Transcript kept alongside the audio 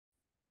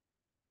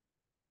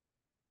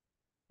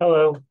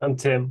Hello, I'm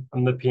Tim.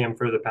 I'm the PM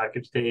for the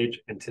package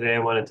stage, and today I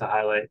wanted to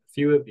highlight a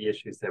few of the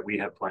issues that we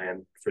have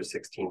planned for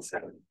 16.7.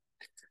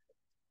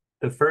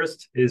 The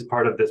first is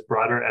part of this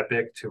broader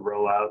epic to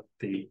roll out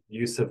the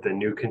use of the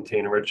new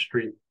container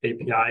registry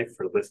API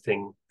for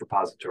listing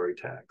repository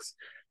tags.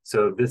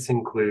 So this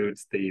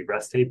includes the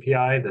REST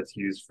API that's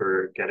used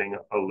for getting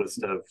a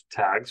list of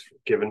tags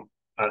given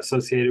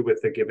associated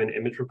with the given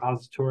image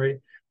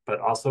repository, but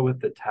also with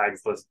the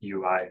tags list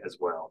UI as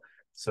well.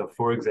 So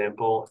for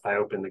example, if I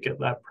open the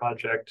GitLab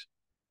project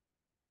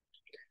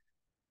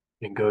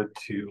and go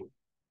to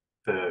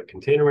the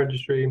container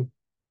registry,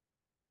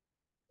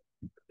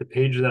 the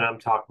page that I'm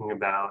talking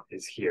about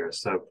is here.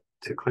 So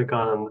to click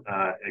on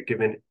a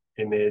given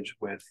image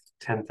with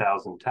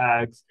 10,000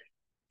 tags,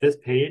 this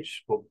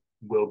page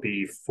will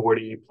be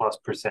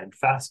 40+%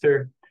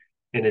 faster.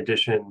 In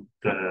addition,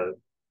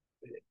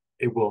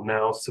 it will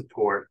now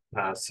support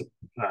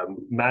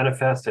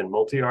manifest and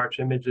multi-arch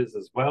images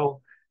as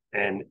well.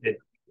 And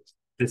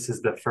this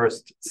is the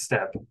first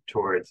step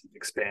towards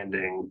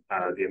expanding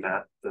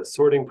the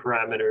sorting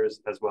parameters,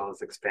 as well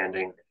as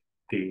expanding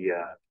the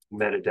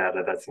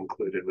metadata that's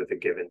included with a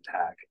given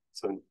tag.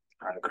 So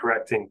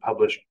correcting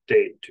published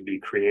date to be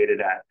created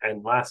at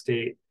and last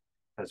date,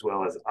 as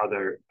well as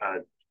other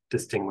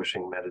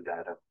distinguishing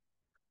metadata.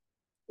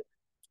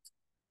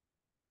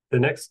 The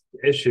next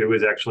issue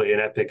is actually an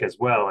epic as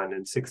well. And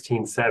in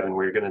 16.7,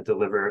 we're going to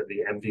deliver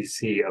the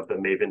MVC of the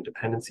Maven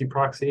dependency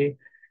proxy.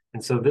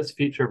 And so this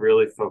feature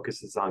really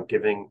focuses on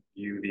giving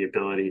you the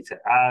ability to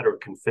add or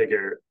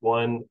configure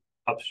one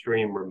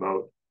upstream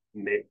remote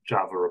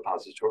Java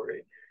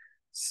repository.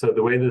 So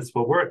the way this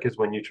will work is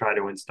when you try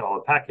to install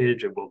a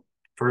package, it will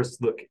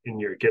first look in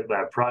your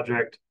GitLab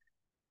project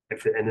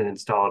and then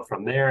install it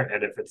from there.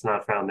 And if it's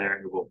not found there,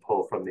 it will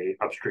pull from the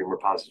upstream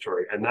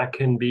repository. And that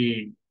can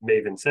be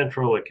Maven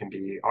Central, it can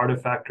be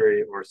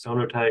Artifactory or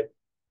Sonatype.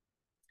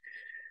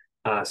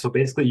 So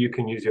basically, you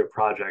can use your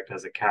project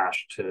as a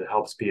cache to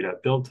help speed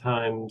up build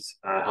times,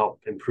 help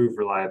improve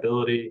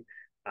reliability.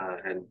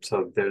 And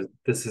so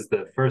this is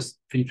the first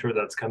feature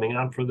that's coming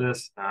out for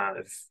this.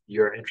 If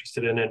you're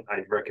interested in it,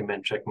 I'd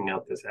recommend checking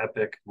out this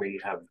epic. We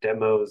have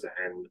demos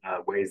and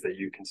ways that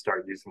you can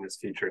start using this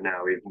feature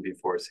now, even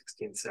before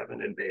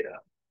 16.7 in beta.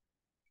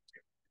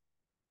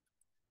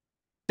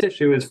 This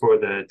issue is for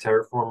the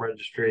Terraform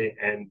registry,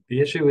 and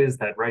the issue is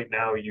that right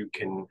now you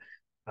can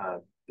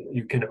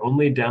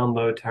only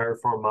download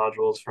Terraform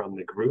modules from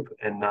the group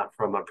and not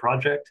from a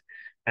project.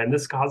 And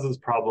this causes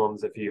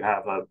problems if you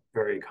have a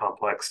very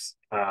complex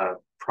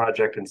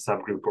project and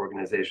subgroup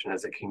organization,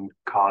 as it can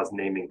cause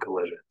naming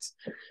collisions.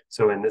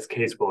 So in this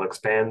case, we'll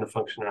expand the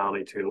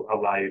functionality to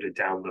allow you to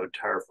download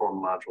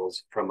Terraform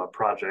modules from a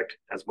project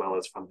as well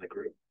as from the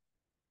group.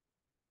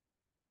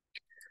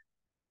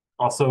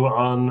 Also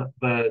on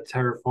the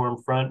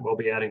Terraform front, we'll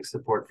be adding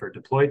support for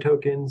deploy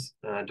tokens.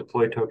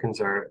 Deploy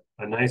tokens are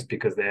nice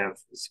because they have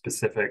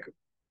specific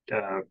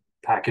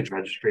package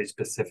registry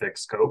specific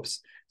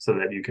scopes so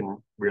that you can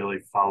really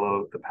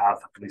follow the path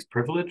of least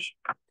privilege.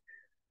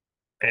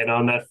 And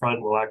on that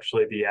front, we'll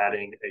actually be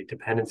adding a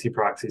dependency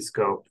proxy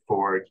scope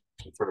for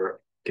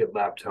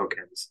GitLab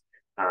tokens.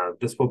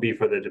 This will be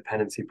for the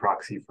dependency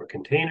proxy for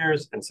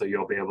containers. And so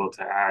you'll be able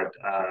to add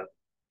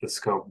the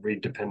scope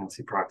read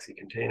dependency proxy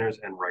containers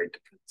and write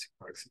dependency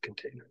proxy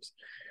containers.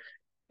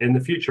 In the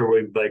future,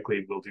 we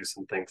likely will do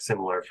something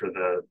similar for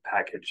the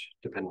package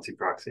dependency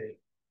proxy.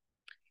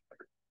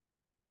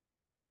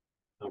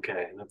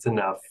 Okay, that's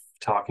enough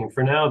talking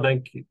for now.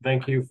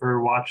 Thank you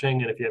for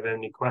watching. And if you have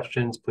any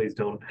questions, please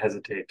don't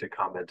hesitate to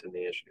comment in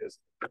the issues.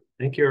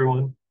 Thank you,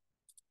 everyone.